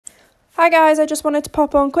Hi guys, I just wanted to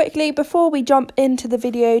pop on quickly before we jump into the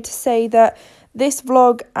video to say that this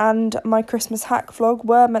vlog and my Christmas hack vlog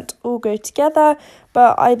were meant to all go together,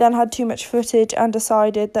 but I then had too much footage and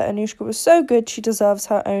decided that Anoushka was so good she deserves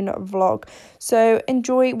her own vlog. So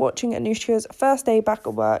enjoy watching Anoushka's first day back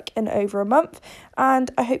at work in over a month,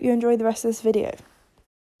 and I hope you enjoy the rest of this video.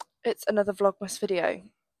 It's another Vlogmas video,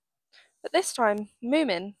 but this time,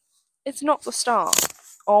 Moomin, it's not the star.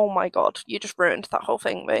 Oh my god, you just ruined that whole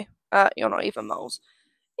thing, Boo. You're not even moles.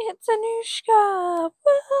 It's Anoushka!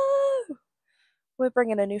 Woohoo! We're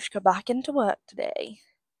bringing Anoushka back into work today.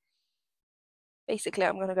 Basically,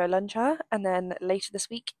 I'm going to go lunge her, and then later this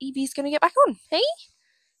week, Evie's going to get back on. Hey?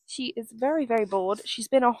 She is very, very bored. She's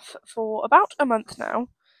been off for about a month now.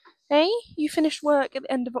 Hey? You finished work at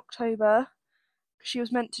the end of October. She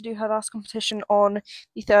was meant to do her last competition on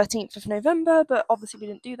the 13th of November, but obviously we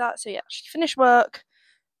didn't do that. So yeah, she finished work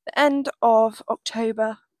the end of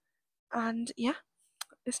October. And yeah,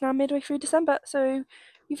 it's now midway through December, so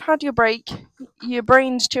you've had your break, your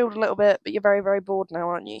brain's chilled a little bit, but you're very, very bored now,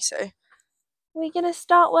 aren't you? So, we're gonna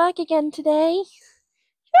start work again today.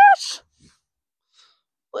 Yes!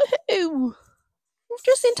 Woohoo!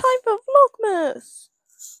 Just in time for Vlogmas!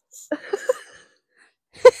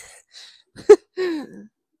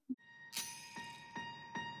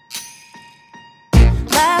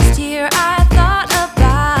 Last year I thought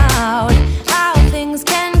about how things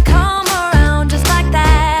can come around just like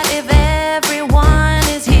that if everyone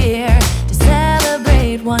is here to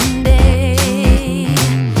celebrate one day.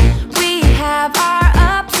 We have our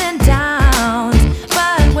ups and downs,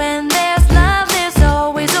 but when there's love there's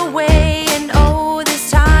always a way. And oh,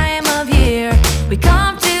 this time of year we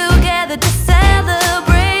come together to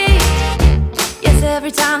celebrate. Yes,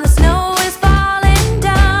 every time the snow is falling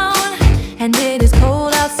down and it is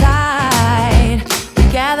cold outside, we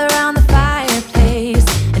gather around the fireplace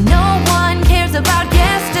and no one cares about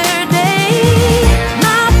yesterday.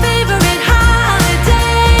 My favorite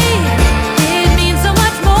holiday, it means so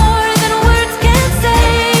much more than words can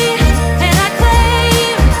say. And I claim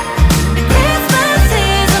that Christmas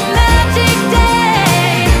is a magic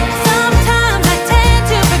day. Sometimes I tend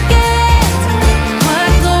to forget what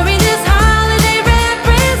glory this holiday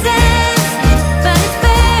represents, but it's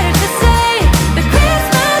fair to say that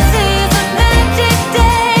Christmas is a magic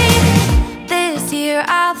day. This year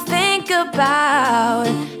I'll think about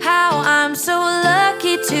how I'm so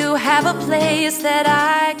lucky to have a place that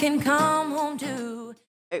I can come home to.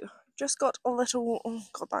 Just got a little, oh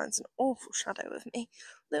god, that's an awful shadow of me,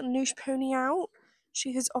 little Noosh pony out.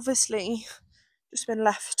 She has obviously just been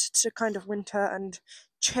left to kind of winter and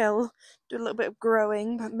chill, do a little bit of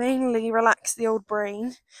growing, but mainly relax the old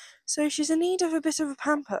brain. So she's in need of a bit of a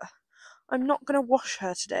pamper. I'm not going to wash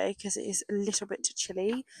her today because it is a little bit too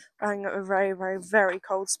chilly. We're having a very, very, very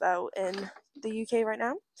cold spell in the UK right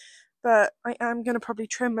now. But I am going to probably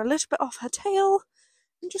trim a little bit off her tail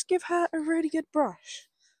and just give her a really good brush.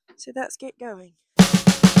 So let's get going.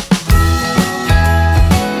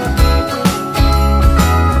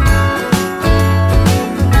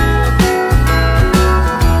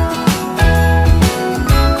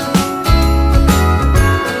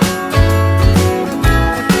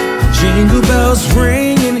 Jingle bells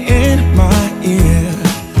ringing in my ear.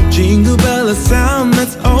 Jingle bell, a sound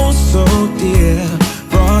that's oh so dear.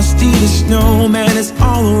 Frosty the snowman is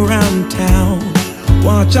all around town.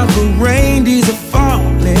 Watch out for reindeers are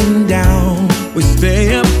falling down. We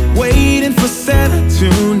stay up waiting for Santa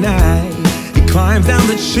tonight. He climbs down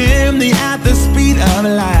the chimney at the speed of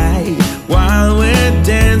light, while we're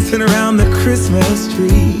dancing around the Christmas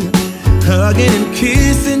tree, hugging and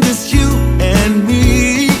kissing just you and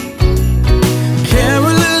me.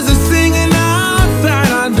 Carolers are singing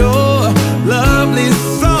outside our door, lovely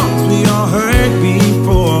songs we all heard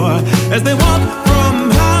before, as they walk from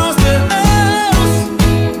house to house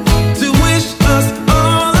to wish us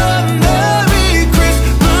all a Merry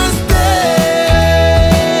Christmas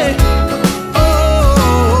Day. Oh,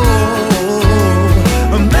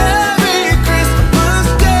 a Merry Christmas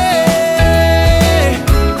Day.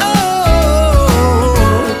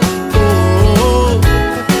 Oh,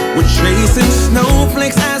 we're chasing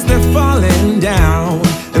snowflakes as they're falling down,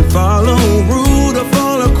 and follow Rudolph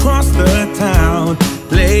all across the town.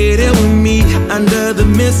 Later we meet under the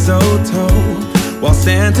mistletoe, while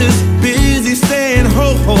Santa's busy saying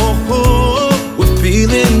ho ho ho. We're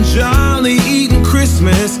feeling jolly, eating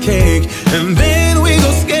Christmas cake, and then we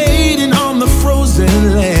go skating on the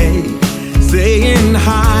frozen lake, saying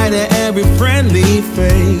hi to every friendly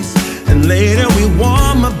face, and later we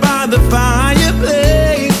warm up by the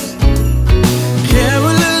fireplace.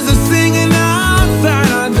 Carolers are singing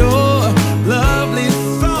outside our door, lovely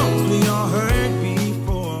songs we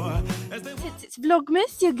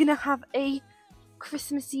Vlogmas, you're gonna have a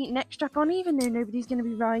Christmassy neck strap on even though nobody's gonna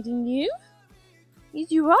be riding you.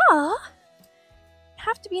 Yes, you are. You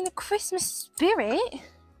have to be in the Christmas spirit.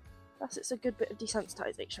 Plus, it's a good bit of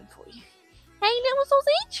desensitization for you. Hey, little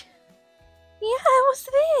sausage. Yeah, what's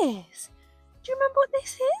this? Do you remember what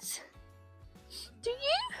this is? Do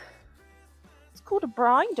you? It's called a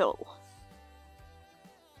bridle.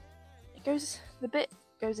 The bit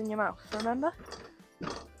goes in your mouth, remember?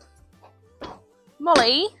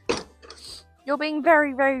 Molly, you're being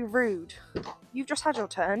very, very rude. You've just had your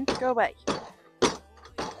turn. Go away.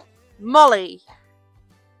 Molly!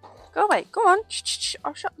 Go away. Go on. Shh.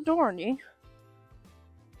 I'll shut the door on you.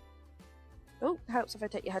 Oh, it helps if I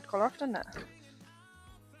take your head collar off, doesn't it?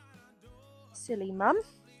 Silly mum.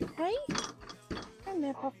 Hey? Come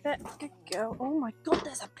here, Poppet. Good girl. Oh my god,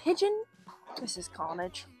 there's a pigeon. This is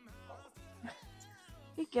carnage.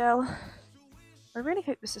 Good girl. I really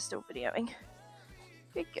hope this is still videoing.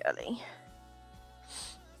 Good girly.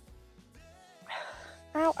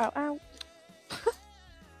 Ow, ow, ow.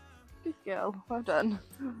 Good girl. Well done.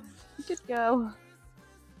 Good girl.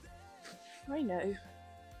 I know.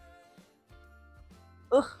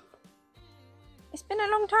 Ugh. It's been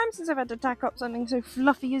a long time since I've had to tack up something so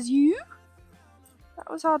fluffy as you.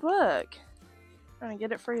 That was hard work. Trying to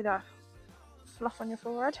get it through that fluff on your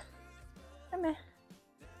forehead. Come here.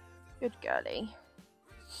 Good girly.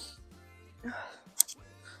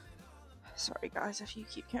 Sorry guys if you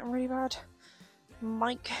keep getting really bad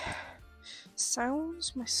mic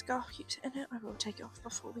sounds. My scarf keeps hitting it. I will take it off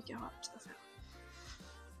before we go up to the field.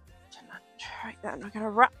 Right then, we're going to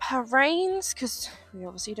wrap her reins because we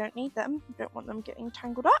obviously don't need them. We don't want them getting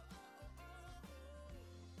tangled up.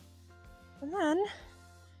 And then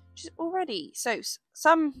she's all ready. So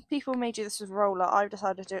some people may do this with roller. I've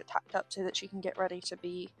decided to do it tacked up so that she can get ready to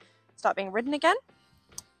start being ridden again.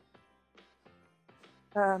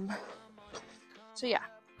 So yeah,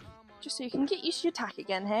 just so you can get used to your tack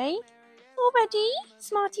again, hey? All ready,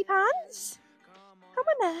 smarty pants? Come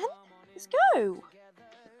on then, let's go.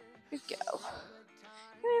 Good girl.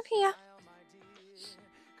 Come over here.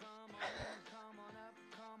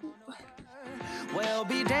 We'll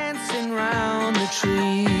be dancing round the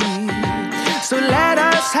tree. So let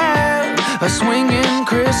us have a swinging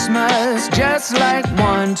Christmas, just like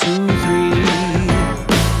 1, 2, 3.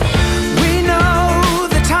 We know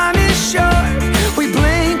the time is short. We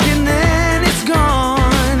blink and then it's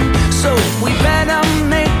gone. So we better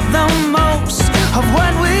make the most of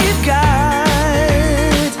what we've got.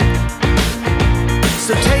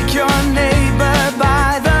 So take your neighbor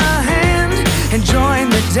by the hand and join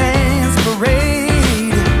the dance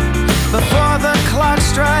parade before the clock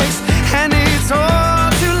strikes and it's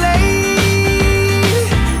all too late.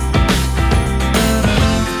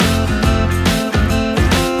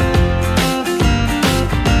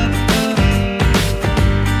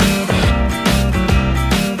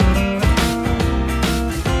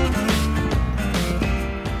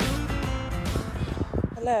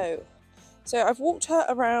 Hello. So I've walked her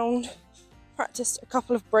around, practiced a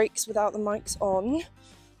couple of breaks without the mics on.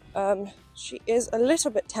 She is a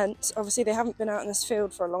little bit tense. Obviously they haven't been out in this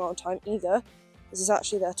field for a long time either. This is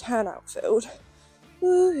actually their turnout field.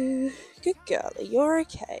 Ooh, good girlie, you're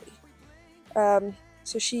okay.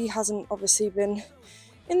 So she hasn't obviously been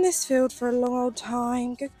in this field for a long old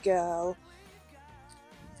time. Good girl.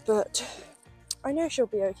 But I know she'll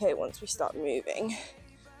be okay once we start moving.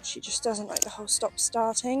 She just doesn't like the whole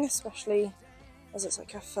stop-starting, especially as it's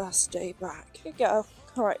like her first day back. Good girl.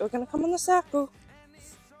 Alright, we're going to come on the circle.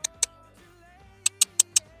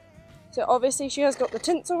 So obviously she has got the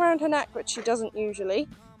tinsel around her neck, which she doesn't usually,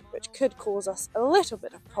 which could cause us a little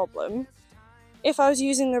bit of problem. If I was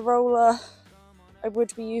using the roller, I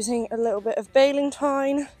would be using a little bit of baling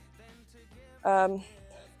twine to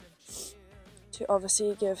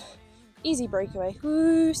obviously give easy breakaway.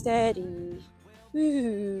 Woo, steady.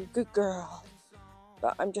 Woo, good girl.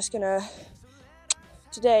 But I'm just gonna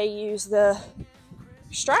today use the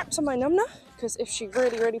straps on my numna because if she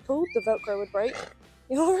really pulled, the Velcro would break.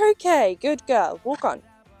 You're okay, good girl. Walk on.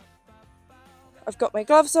 I've got my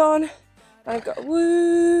gloves on. I've got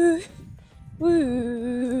woo.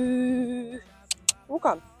 Walk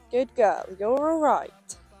on, good girl. You're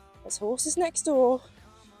alright. There's horses next door.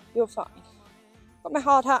 You're fine. Got my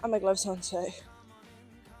hard hat and my gloves on, so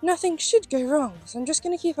nothing should go wrong. So I'm just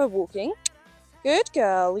going to keep her walking. Good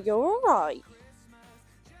girl, you're alright.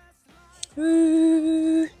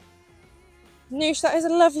 Woo. Noosh, that is a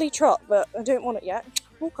lovely trot, but I don't want it yet.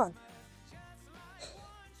 Walk on.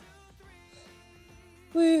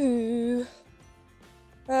 Woo.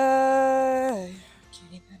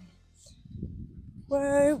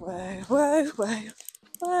 Whoa, whoa, whoa, whoa,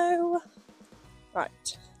 whoa.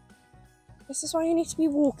 Right. This is why you need to be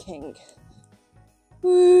walking.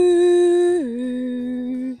 Woo.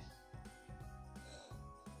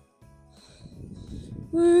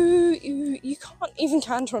 Woo. You can't even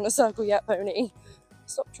canter on a circle yet, pony.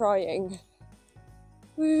 Stop trying.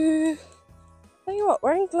 Woo. Tell you what,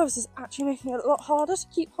 wearing gloves is actually making it a lot harder to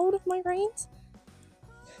keep hold of my reins.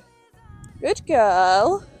 Good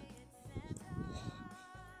girl.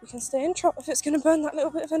 You can stay in trot if it's going to burn that little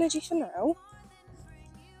bit of energy for now.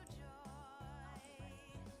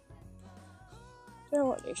 You know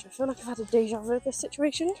what, Noosh? I feel like I've had a deja vu of this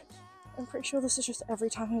situation. I'm pretty sure this is just every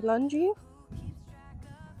time I lunge you.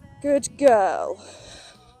 Good girl.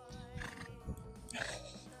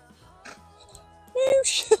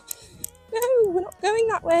 Noosh! No, we're not going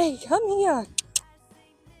that way. Come here.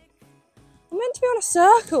 I'm meant to be on a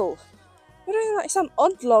circle. We're doing like some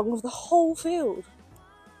oddlong of the whole field.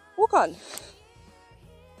 Walk on.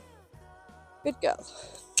 Good girl.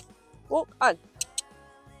 Walk on.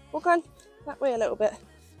 Walk on. That way a little bit.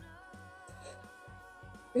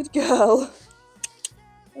 Good girl.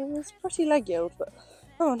 It's pretty leg yield, but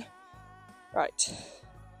come on. Right.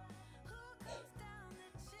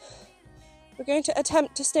 We're going to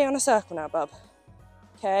attempt to stay on a circle now, bub.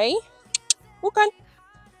 Okay. Walk on.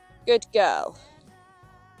 Good girl.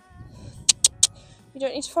 You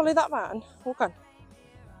don't need to follow that man. Walk on.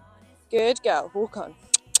 Good girl. Walk on.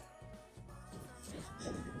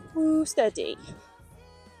 Ooh, steady.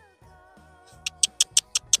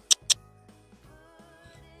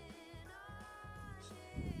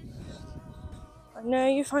 I know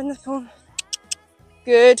you find the corner.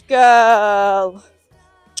 Good girl.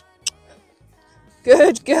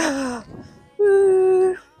 Good girl.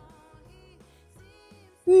 Woo.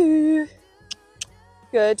 Woo.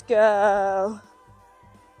 Good girl.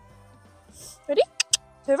 Ready?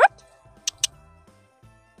 To the right.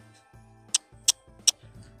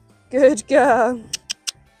 Good girl.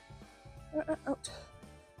 Out.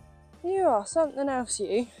 You are something else,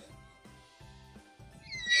 you.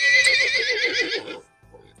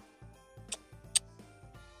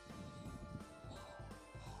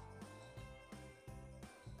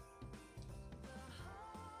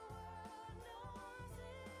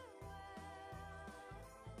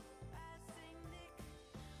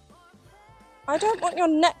 I don't want your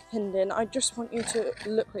neck pinned in, I just want you to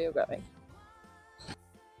look where you're going.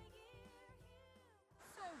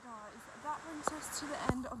 So guys, that brings us to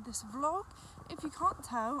the end of this vlog. If you can't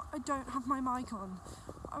tell, I don't have my mic on.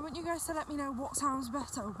 I want you guys to let me know what sounds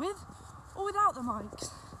better, with or without the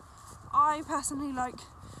mics. I personally like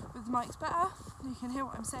with the mics better, you can hear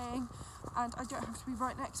what I'm saying, and I don't have to be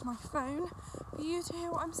right next to my phone for you to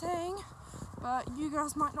hear what I'm saying, but you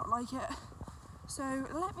guys might not like it. So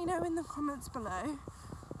let me know in the comments below.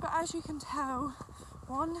 But as you can tell,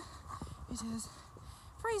 it is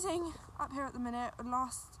freezing up here at the minute.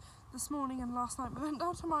 This morning and last night we went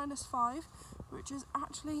down to -5, which is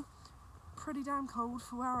actually pretty damn cold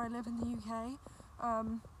for where I live in the UK.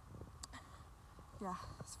 Yeah,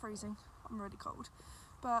 it's freezing. I'm really cold.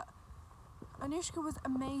 But Anoushka was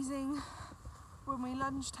amazing when we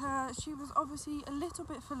lunged her. She was obviously a little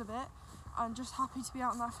bit full of it and just happy to be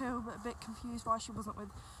out in that field, but a bit confused why she wasn't with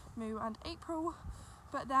Moo and April.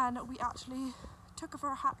 But then we actually took her for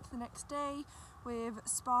a hack the next day with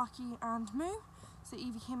Sparky and Moo. So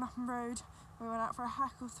Evie came up and rode. We went out for a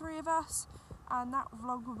hack of 3 of us, and that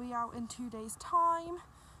vlog will be out in 2 days' time.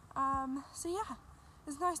 So yeah,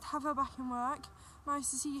 it's nice to have her back in work. Nice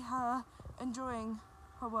to see her enjoying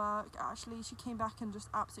her work. Actually, she came back and just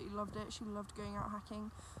absolutely loved it. She loved going out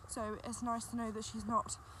hacking. So it's nice to know that she's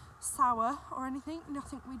not sour or anything.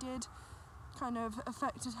 Nothing we did kind of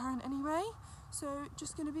affected her in any way. So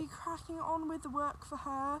just going to be cracking on with the work for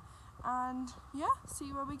her, and yeah,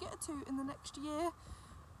 see where we get to in the next year.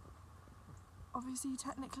 Obviously,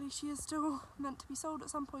 technically she is still meant to be sold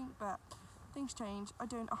at some point, but things change. I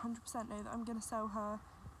don't 100% know that I'm going to sell her,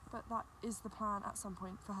 but that is the plan at some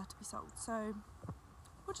point, for her to be sold. So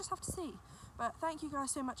we'll just have to see. But thank you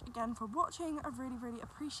guys so much again for watching. I really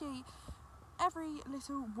appreciate every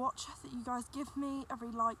little watch that you guys give me,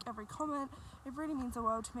 every like, every comment. It really means the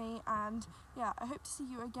world to me, and yeah, I hope to see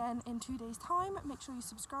you again in 2 days' time. Make sure you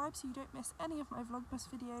subscribe so you don't miss any of my Vlogmas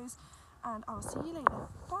videos, and I will see you later.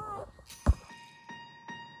 Bye!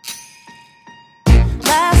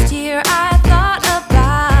 Last year I